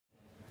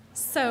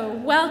So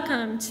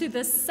welcome to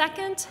the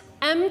second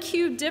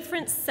MCubed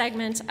different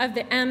segment of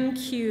the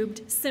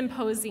MCubed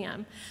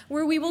Symposium,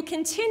 where we will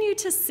continue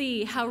to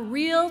see how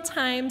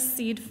real-time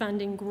seed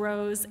funding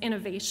grows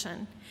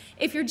innovation.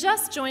 If you're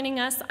just joining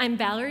us, I'm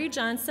Valerie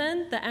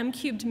Johnson, the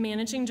MCubed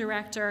Managing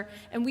Director,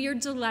 and we are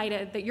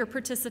delighted that you're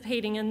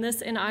participating in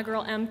this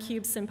inaugural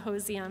MCubed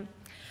Symposium.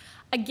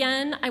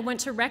 Again, I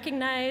want to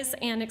recognize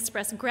and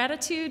express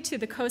gratitude to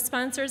the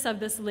co-sponsors of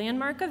this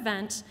landmark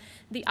event,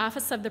 the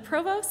Office of the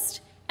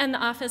Provost and the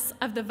Office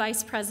of the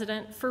Vice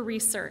President for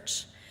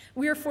Research.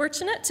 We are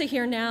fortunate to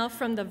hear now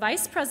from the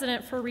Vice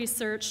President for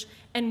Research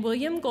and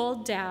William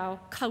Gold Dow,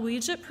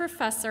 Collegiate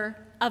Professor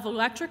of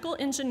Electrical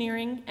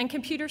Engineering and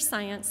Computer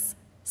Science,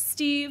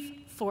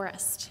 Steve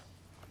Forrest.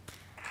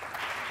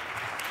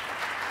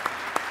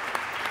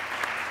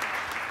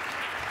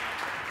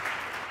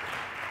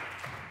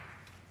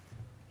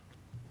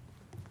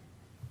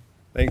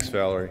 Thanks,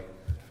 Valerie.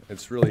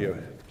 It's really a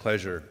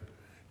pleasure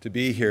to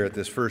be here at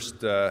this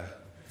first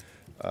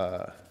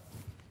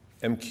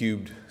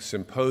MCubed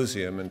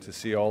Symposium and to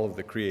see all of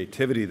the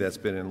creativity that's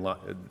been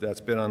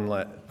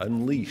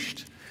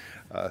unleashed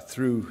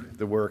through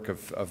the work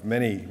of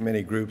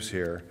many groups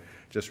here.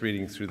 Just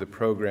reading through the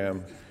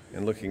program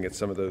and looking at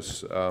some of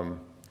those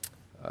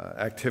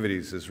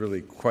activities is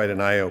really quite an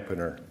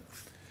eye-opener.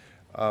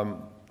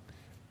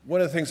 One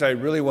of the things I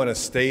really want to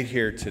state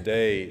here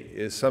today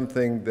is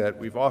something that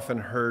we've often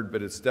heard,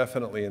 but it's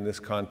definitely in this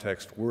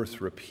context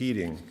worth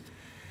repeating,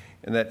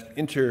 and that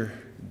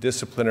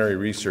interdisciplinary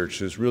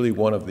research is really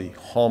one of the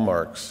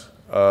hallmarks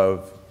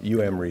of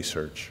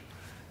research.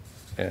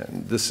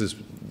 And this has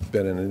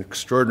been an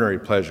extraordinary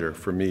pleasure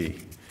for me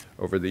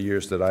over the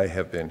years that I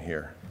have been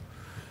here.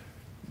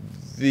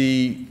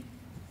 The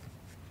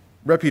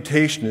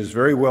reputation is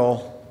very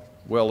well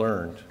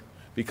earned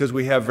because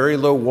we have very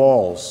low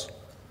walls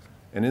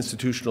and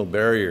institutional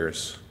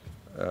barriers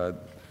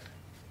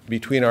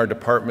between our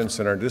departments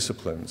and our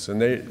disciplines. And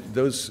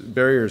those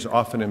barriers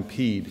often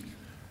impede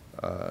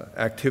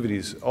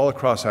activities all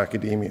across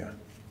academia.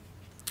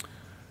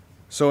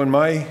 So in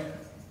my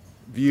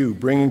view,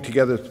 bringing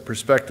together the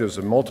perspectives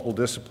of multiple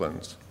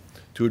disciplines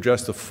to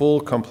address the full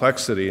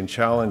complexity and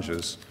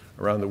challenges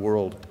around the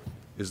world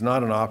is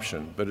not an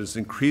option, but is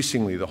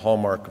increasingly the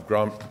hallmark of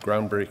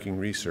groundbreaking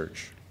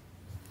research.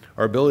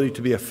 Our ability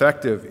to be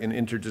effective in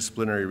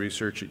interdisciplinary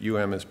research at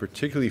is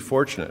particularly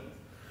fortunate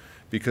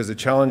because the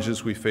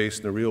challenges we face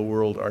in the real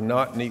world are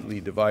not neatly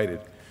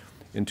divided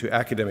into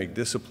academic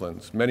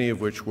disciplines, many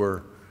of which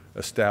were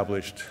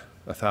established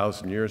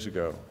 1,000 years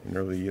ago in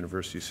early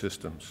university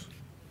systems.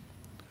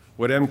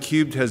 What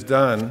MCubed has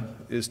done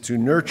is to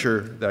nurture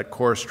that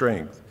core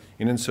strength,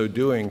 and in so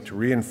doing, to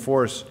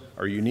reinforce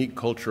our unique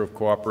culture of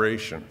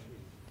cooperation.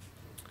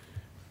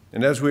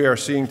 And as we are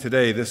seeing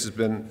today, this has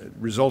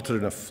resulted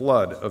in a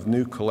flood of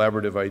new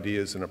collaborative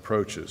ideas and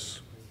approaches.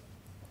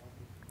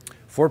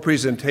 4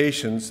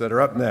 presentations that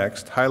are up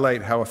next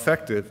highlight how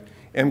effective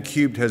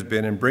MCubed has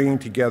been in bringing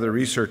together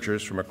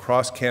researchers from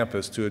across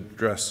campus to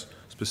address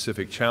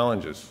specific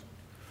challenges.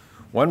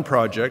 One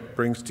project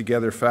brings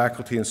together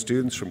faculty and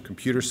students from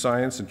computer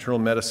science, internal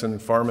medicine,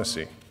 and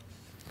pharmacy.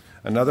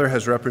 Another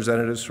has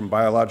representatives from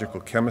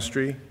biological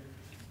chemistry,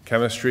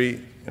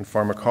 and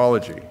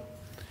pharmacology.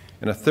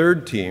 And a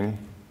third team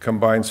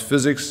combines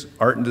physics,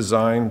 art and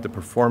design, the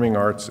performing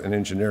arts, and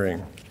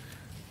engineering.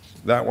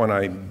 That one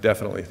I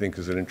definitely think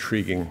is an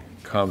intriguing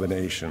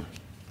combination.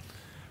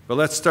 But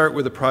let's start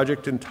with a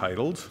project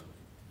entitled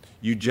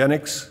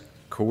Eugenics,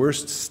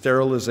 Coerced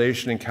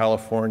Sterilization in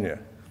California,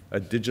 a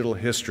Digital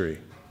History.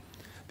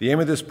 The aim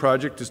of this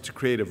project is to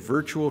create a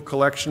virtual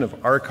collection of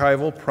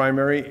archival,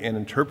 primary, and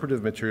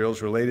interpretive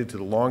materials related to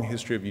the long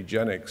history of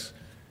eugenics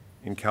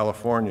in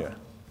California.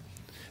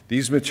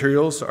 These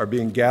materials are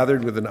being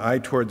gathered with an eye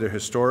toward their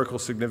historical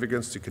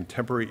significance to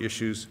contemporary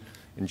issues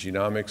in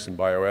genomics and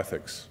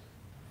bioethics.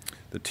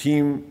 The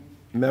team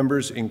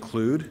members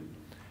include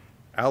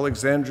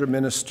Alexandra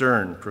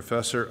Minna-Stern,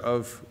 Professor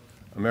of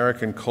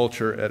American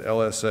Culture at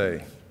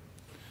LSA,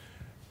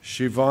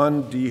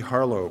 Siobhan D.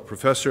 Harlow,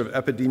 Professor of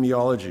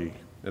Epidemiology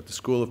at the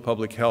School of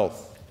Public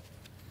Health,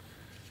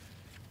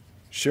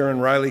 Sharon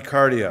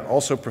Riley-Cardia,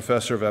 also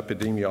Professor of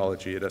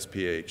Epidemiology at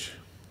SPH,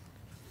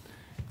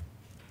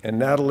 and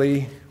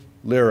Natalie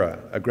Lira,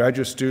 a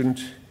graduate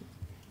student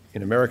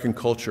in American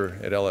Culture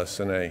at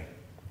LSNA.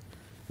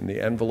 In the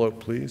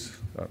envelope, please.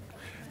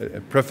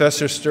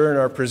 Professor Stern,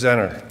 our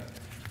presenter.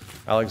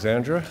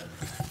 Alexandra, is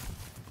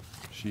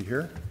she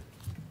here?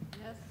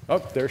 Yes. Oh,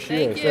 there she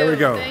Thank is. You. There we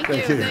go. Thank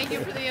you. Thank you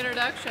for the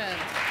introduction.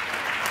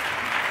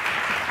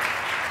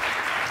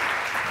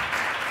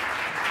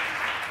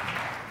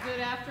 Good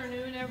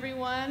afternoon,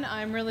 everyone.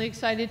 I'm really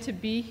excited to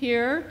be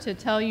here to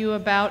tell you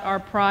about our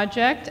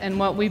project and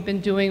what we've been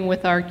doing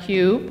with our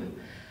cube.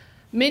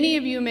 Many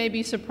of you may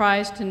be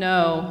surprised to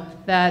know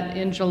that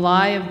in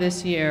July of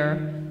this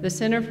year, the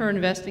Center for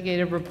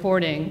Investigative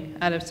Reporting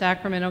out of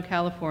Sacramento,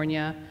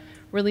 California,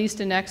 released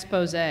an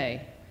expose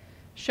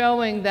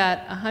showing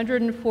that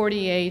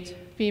 148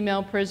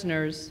 female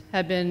prisoners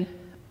have been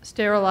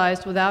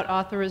sterilized without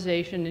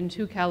authorization in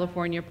 2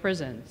 California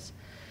prisons.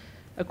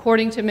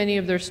 According to many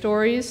of their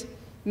stories,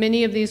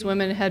 many of these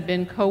women had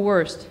been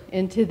coerced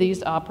into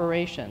these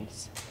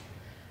operations.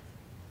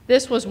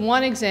 This was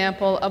one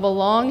example of a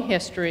long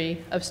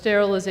history of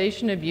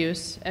sterilization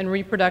abuse and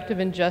reproductive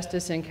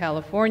injustice in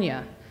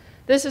California.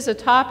 This is a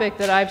topic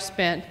that I've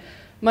spent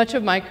much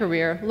of my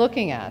career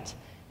looking at.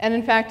 And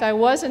in fact, I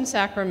was in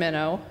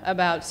Sacramento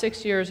about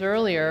 6 years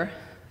earlier,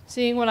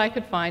 seeing what I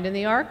could find in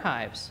the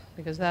archives,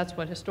 because that's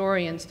what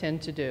historians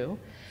tend to do.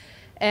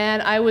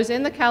 And I was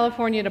in the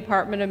California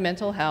Department of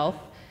Mental Health,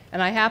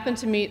 and I happened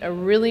to meet a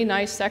really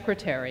nice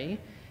secretary,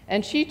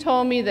 and she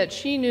told me that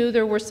she knew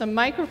there were some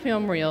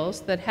microfilm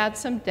reels that had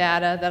some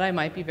data that I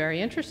might be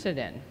very interested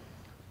in.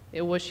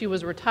 She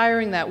was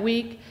retiring that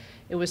week.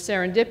 It was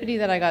serendipity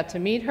that I got to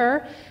meet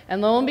her,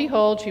 and lo and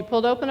behold, she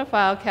pulled open a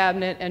file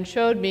cabinet and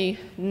showed me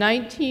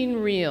 19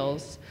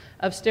 reels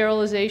of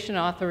sterilization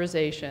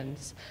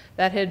authorizations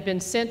that had been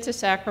sent to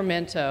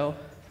Sacramento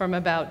from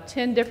about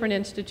 10 different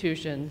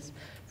institutions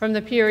from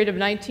the period of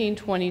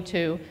 1922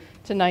 to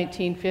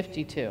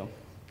 1952.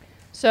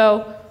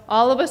 So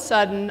all of a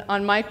sudden,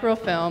 on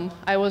microfilm,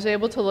 I was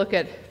able to look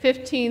at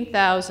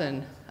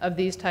 15,000 of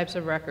these types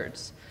of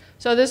records.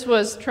 So this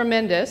was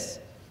tremendous.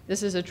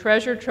 This is a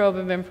treasure trove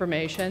of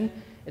information.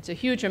 It's a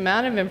huge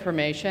amount of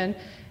information.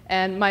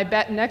 And my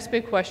next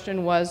big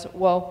question was,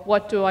 well,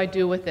 what do I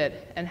do with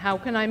it? And how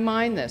can I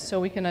mine this so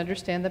we can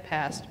understand the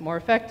past more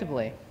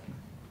effectively?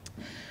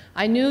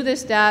 I knew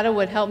this data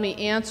would help me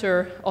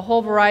answer a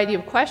whole variety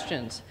of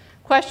questions.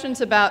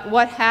 Questions about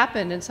what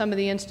happened in some of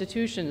the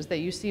institutions that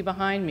you see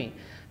behind me,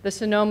 the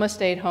Sonoma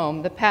State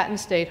Home, the Patton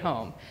State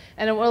Home.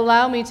 And it will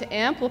allow me to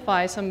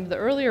amplify some of the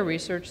earlier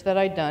research that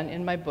I'd done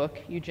in my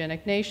book,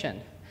 Eugenic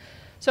Nation.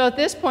 So at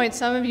this point,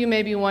 some of you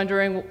may be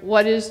wondering,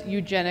 what is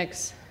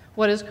eugenics?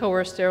 What is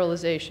coerced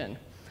sterilization?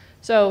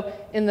 So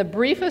in the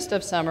briefest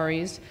of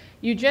summaries,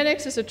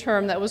 eugenics is a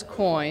term that was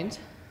coined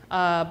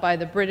by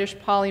the British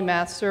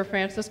polymath Sir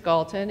Francis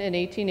Galton in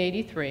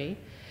 1883.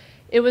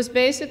 It was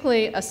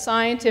basically a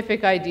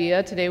scientific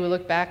idea. Today we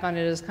look back on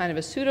it as kind of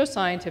a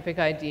pseudoscientific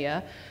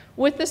idea,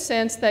 with the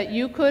sense that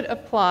you could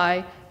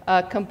apply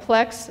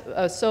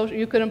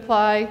you could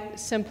apply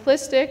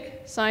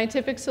simplistic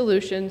scientific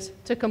solutions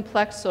to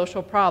complex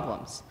social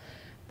problems.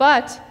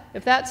 But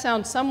if that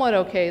sounds somewhat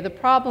okay, the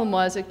problem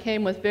was it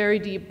came with very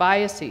deep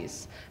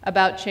biases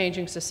about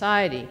changing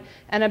society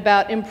and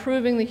about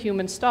improving the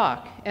human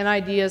stock and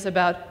ideas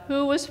about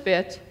who was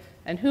fit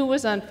and who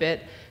was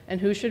unfit and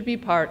who should be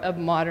part of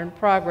modern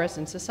progress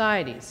in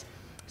societies.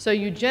 So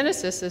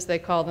eugenicists, as they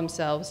call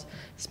themselves,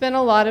 spent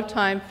a lot of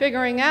time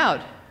figuring out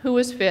who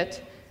was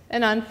fit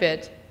and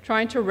unfit,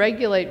 trying to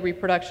regulate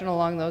reproduction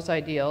along those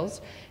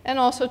ideals, and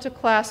also to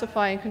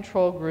classify and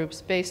control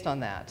groups based on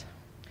that.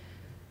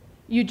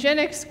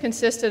 Eugenics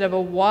consisted of a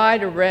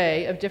wide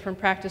array of different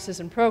practices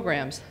and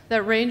programs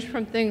that ranged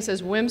from things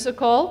as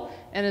whimsical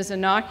and as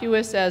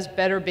innocuous as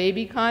better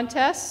baby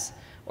contests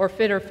or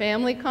fitter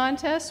family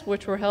contests,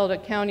 which were held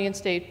at county and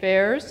state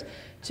fairs,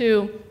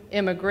 to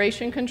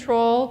immigration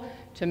control,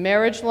 to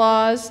marriage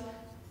laws,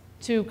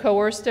 to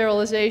coerced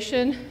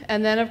sterilization,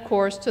 and then, of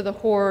course, to the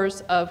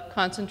horrors of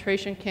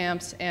concentration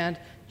camps and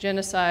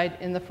genocide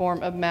in the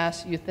form of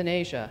mass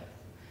euthanasia.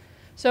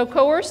 So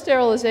coerced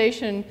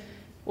sterilization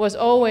was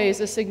always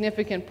a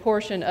significant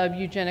portion of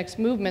eugenics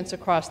movements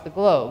across the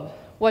globe.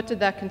 What did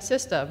that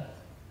consist of?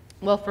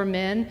 Well, for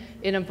men,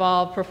 it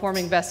involved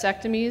performing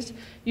vasectomies,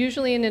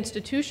 usually in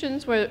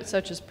institutions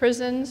such as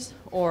prisons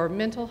or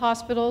mental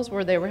hospitals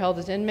where they were held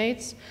as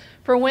inmates.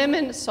 For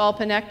women,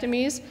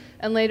 salpinectomies,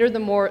 and later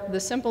the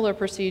simpler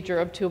procedure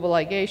of tubal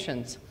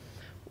ligations.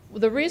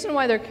 The reason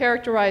why they're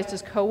characterized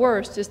as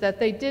coerced is that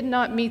they did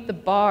not meet the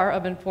bar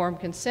of informed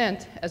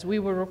consent as we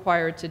would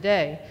require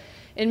today.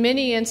 In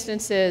many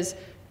instances,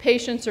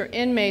 patients or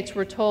inmates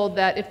were told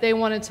that if they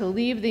wanted to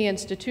leave the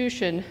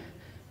institution,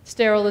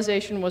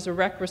 sterilization was a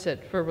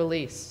requisite for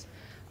release.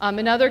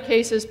 In other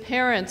cases,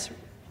 parents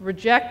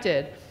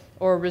rejected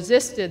or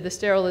resisted the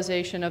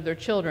sterilization of their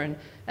children,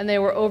 and they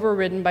were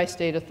overridden by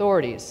state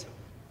authorities.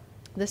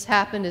 This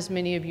happened, as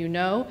many of you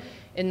know,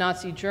 in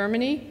Nazi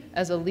Germany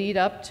as a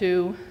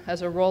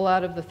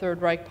rollout of the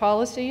Third Reich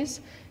policies.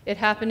 It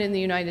happened in the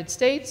United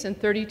States in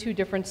 32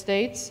 different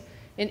states.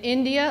 In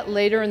India,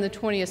 later in the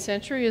 20th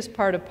century, as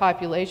part of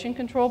population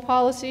control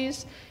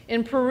policies.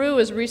 In Peru,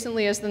 as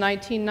recently as the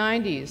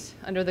 1990s,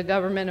 under the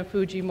government of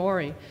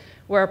Fujimori,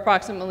 where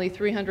approximately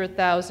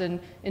 300,000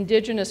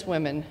 indigenous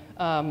women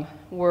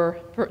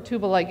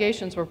tubal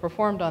ligations were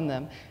performed on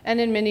them,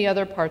 and in many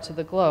other parts of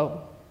the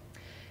globe.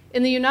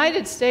 In the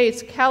United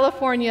States,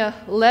 California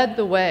led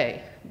the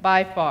way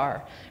by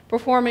far,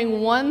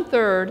 performing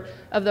 1/3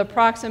 of the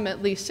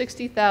approximately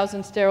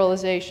 60,000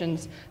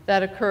 sterilizations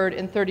that occurred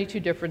in 32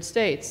 different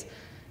states.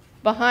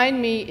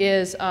 Behind me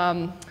is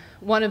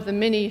one of the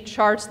many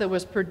charts that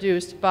was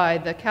produced by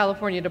the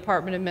California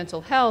Department of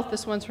Mental Health.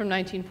 This one's from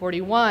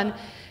 1941.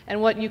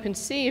 And what you can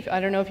see,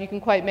 I don't know if you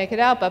can quite make it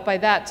out, but by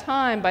that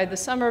time, by the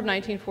summer of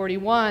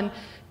 1941,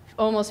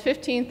 almost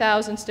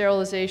 15,000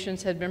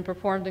 sterilizations had been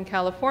performed in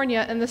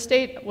California, and the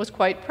state was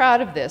quite proud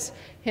of this.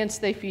 Hence,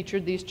 they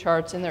featured these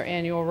charts in their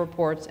annual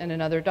reports and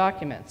in other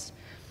documents.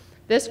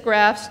 This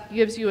graph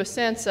gives you a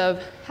sense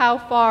of how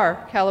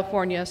far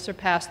California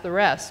surpassed the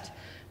rest,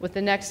 with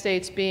the next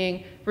states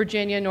being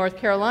Virginia, North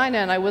Carolina,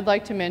 and I would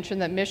like to mention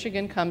that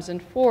Michigan comes in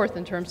fourth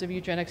in terms of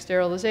eugenic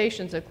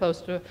sterilizations at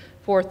close to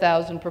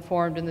 4,000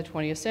 performed in the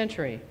 20th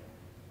century.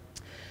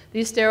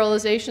 These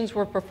sterilizations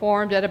were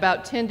performed at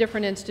about 10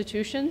 different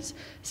institutions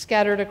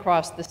scattered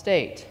across the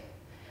state.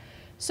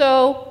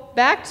 So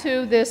back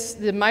to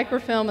the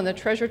microfilm and the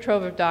treasure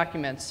trove of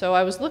documents. So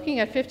I was looking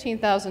at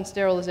 15,000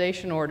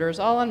 sterilization orders,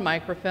 all on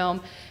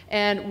microfilm,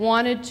 and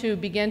wanted to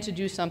begin to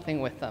do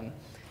something with them.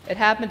 It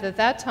happened at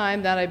that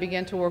time that I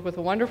began to work with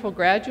a wonderful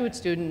graduate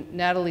student,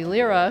 Natalie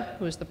Lira,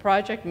 who is the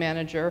project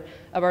manager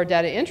of our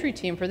data entry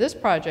team for this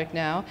project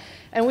now,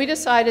 and we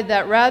decided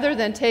that rather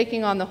than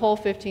taking on the whole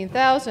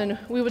 15,000,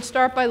 we would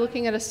start by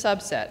looking at a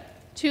subset,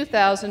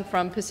 2,000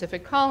 from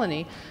Pacific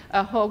Colony,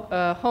 a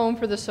home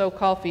for the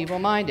so-called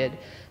feeble-minded.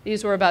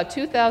 These were about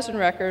 2,000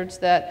 records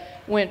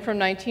that went from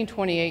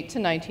 1928 to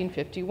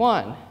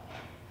 1951.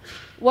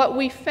 What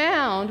we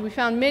found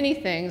many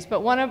things,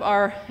 but one of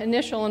our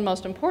initial and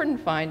most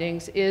important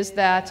findings is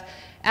that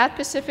at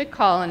Pacific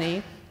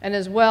Colony, and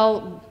as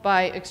well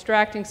by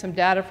extracting some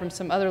data from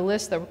some other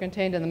lists that were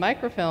contained in the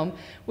microfilm,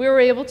 we were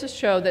able to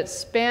show that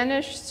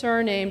Spanish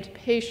surnamed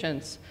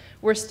patients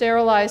were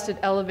sterilized at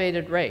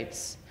elevated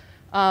rates.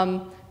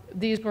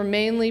 These were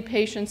mainly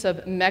patients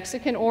of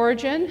Mexican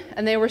origin,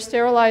 and they were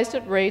sterilized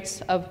at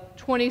rates of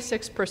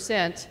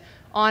 26%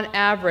 on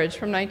average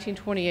from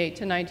 1928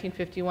 to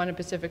 1951 in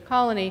Pacific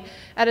Colony,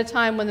 at a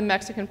time when the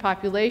Mexican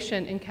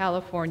population in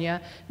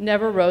California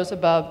never rose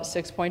above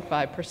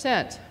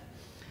 6.5%.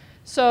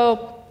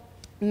 So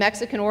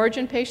Mexican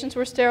origin patients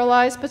were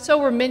sterilized, but so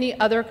were many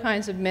other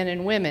kinds of men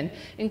and women,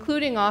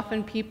 including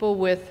often people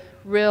with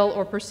real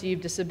or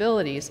perceived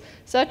disabilities,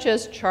 such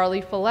as Charlie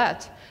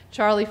Follett.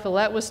 Charlie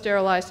Follett was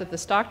sterilized at the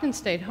Stockton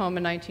State Home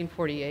in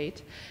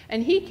 1948,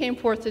 and he came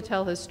forth to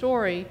tell his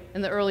story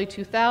in the early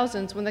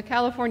 2000s when the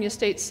California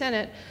State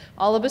Senate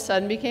all of a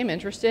sudden became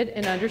interested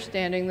in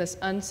understanding this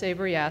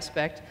unsavory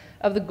aspect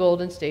of the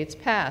Golden State's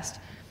past.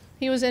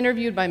 He was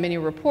interviewed by many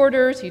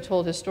reporters, he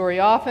told his story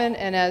often,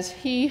 and as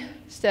he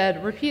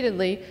said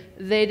repeatedly,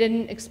 they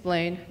didn't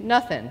explain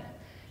nothing.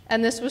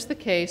 And this was the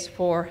case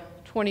for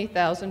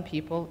 20,000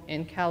 people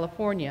in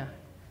California.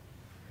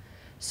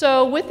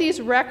 So with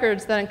these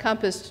records that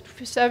encompassed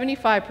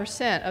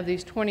 75% of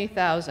these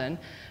 20,000,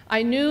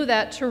 I knew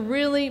that to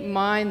really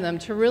mine them,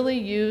 to really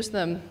use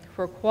them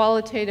for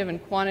qualitative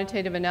and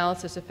quantitative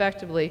analysis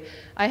effectively,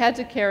 I had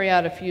to carry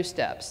out a few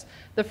steps.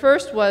 The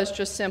first was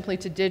just simply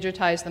to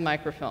digitize the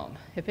microfilm.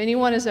 If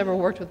anyone has ever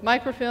worked with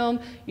microfilm,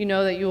 you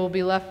know that you will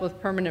be left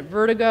with permanent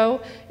vertigo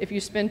if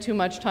you spend too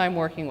much time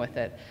working with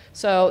it.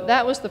 So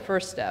that was the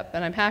first step,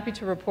 and I'm happy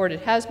to report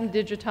it has been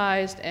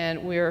digitized,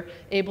 and we're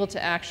able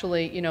to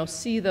actually,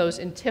 see those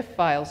in TIFF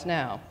files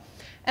now.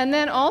 And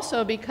then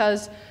also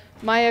because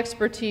my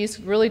expertise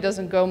really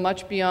doesn't go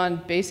much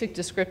beyond basic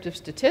descriptive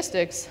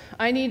statistics,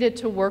 I needed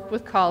to work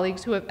with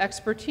colleagues who have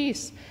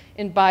expertise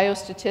in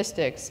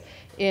biostatistics,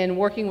 in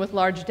working with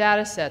large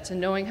data sets and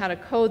knowing how to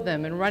code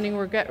them and running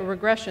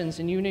regressions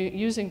and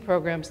using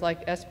programs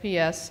like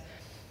SPS,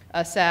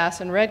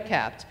 SAS, and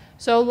REDCapped.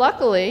 So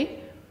luckily,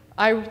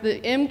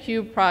 the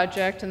MCubed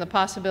project and the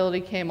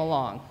possibility came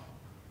along.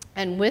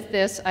 And with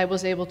this, I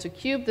was able to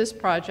cube this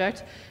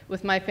project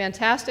with my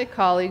fantastic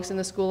colleagues in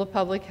the School of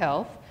Public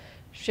Health,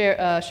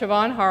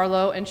 Siobhan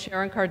Harlow and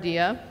Sharon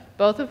Cardia,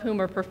 both of whom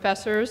are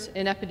professors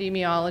in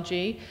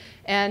epidemiology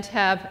and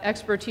have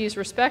expertise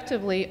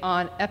respectively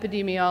on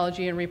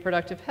epidemiology and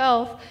reproductive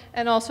health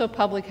and also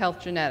public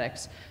health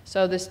genetics.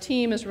 So this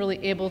team is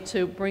really able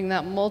to bring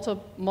that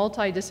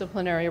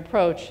multidisciplinary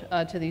approach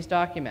to these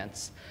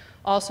documents.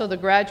 Also, the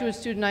graduate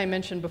student I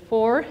mentioned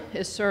before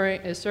is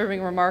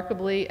serving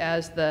remarkably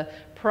as the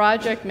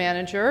project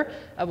manager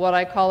of what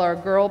I call our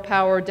Girl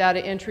Power data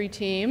entry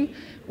team.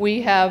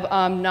 We have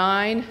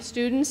 9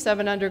 students,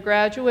 7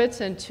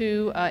 undergraduates, and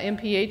 2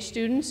 MPH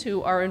students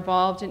who are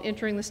involved in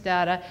entering this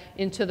data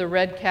into the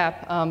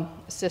REDCapp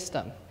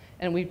system,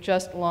 and we've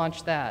just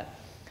launched that.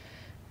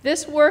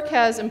 This work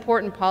has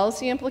important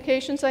policy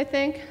implications, I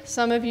think.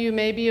 Some of you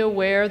may be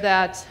aware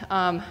that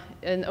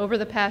over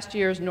the past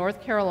years,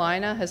 North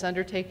Carolina has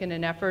undertaken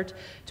an effort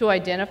to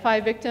identify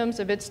victims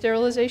of its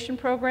sterilization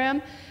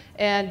program.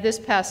 And this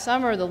past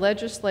summer, the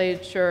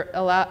legislature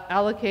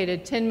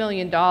allocated $10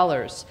 million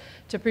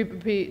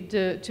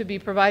to be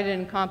provided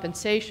in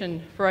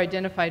compensation for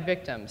identified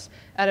victims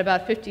at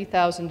about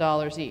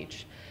 $50,000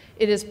 each.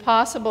 It is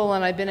possible,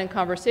 and I've been in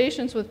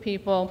conversations with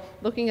people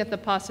looking at the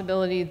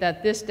possibility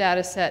that this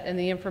data set and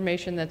the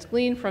information that's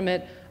gleaned from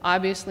it,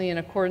 obviously in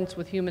accordance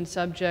with human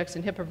subjects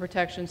and HIPAA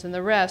protections and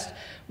the rest,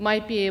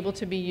 might be able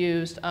to be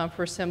used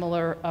for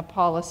similar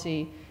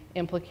policy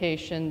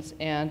implications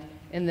and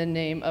in the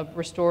name of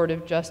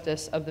restorative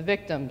justice of the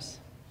victims.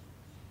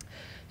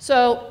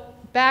 So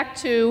back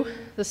to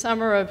the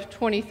summer of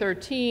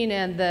 2013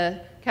 and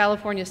the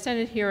California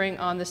Senate hearing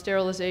on the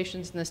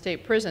sterilizations in the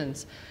state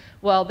prisons.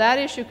 Well, that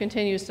issue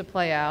continues to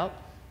play out.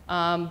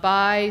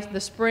 By the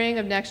spring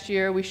of next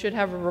year, we should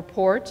have a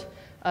report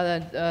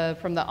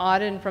from the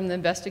audit and from the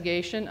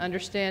investigation,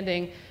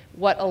 understanding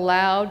what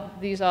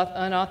allowed these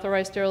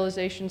unauthorized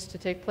sterilizations to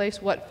take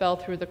place, what fell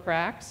through the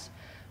cracks.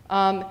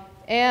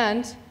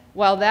 And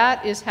while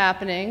that is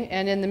happening,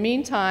 and in the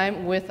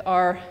meantime, with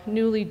our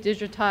newly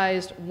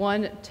digitized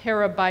 1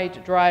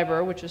 terabyte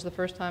driver, which is the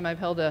first time I've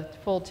held a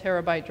full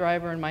terabyte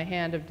driver in my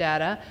hand of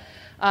data,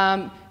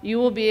 you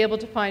will be able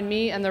to find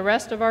me and the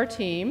rest of our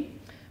team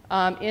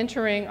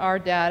entering our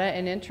data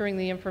and entering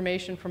the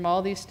information from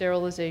all these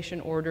sterilization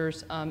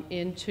orders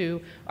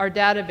into our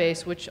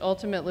database, which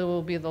ultimately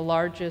will be the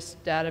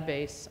largest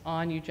database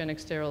on eugenic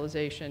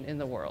sterilization in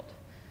the world.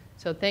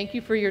 So thank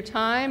you for your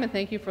time and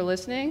thank you for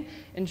listening.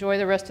 Enjoy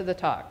the rest of the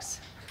talks.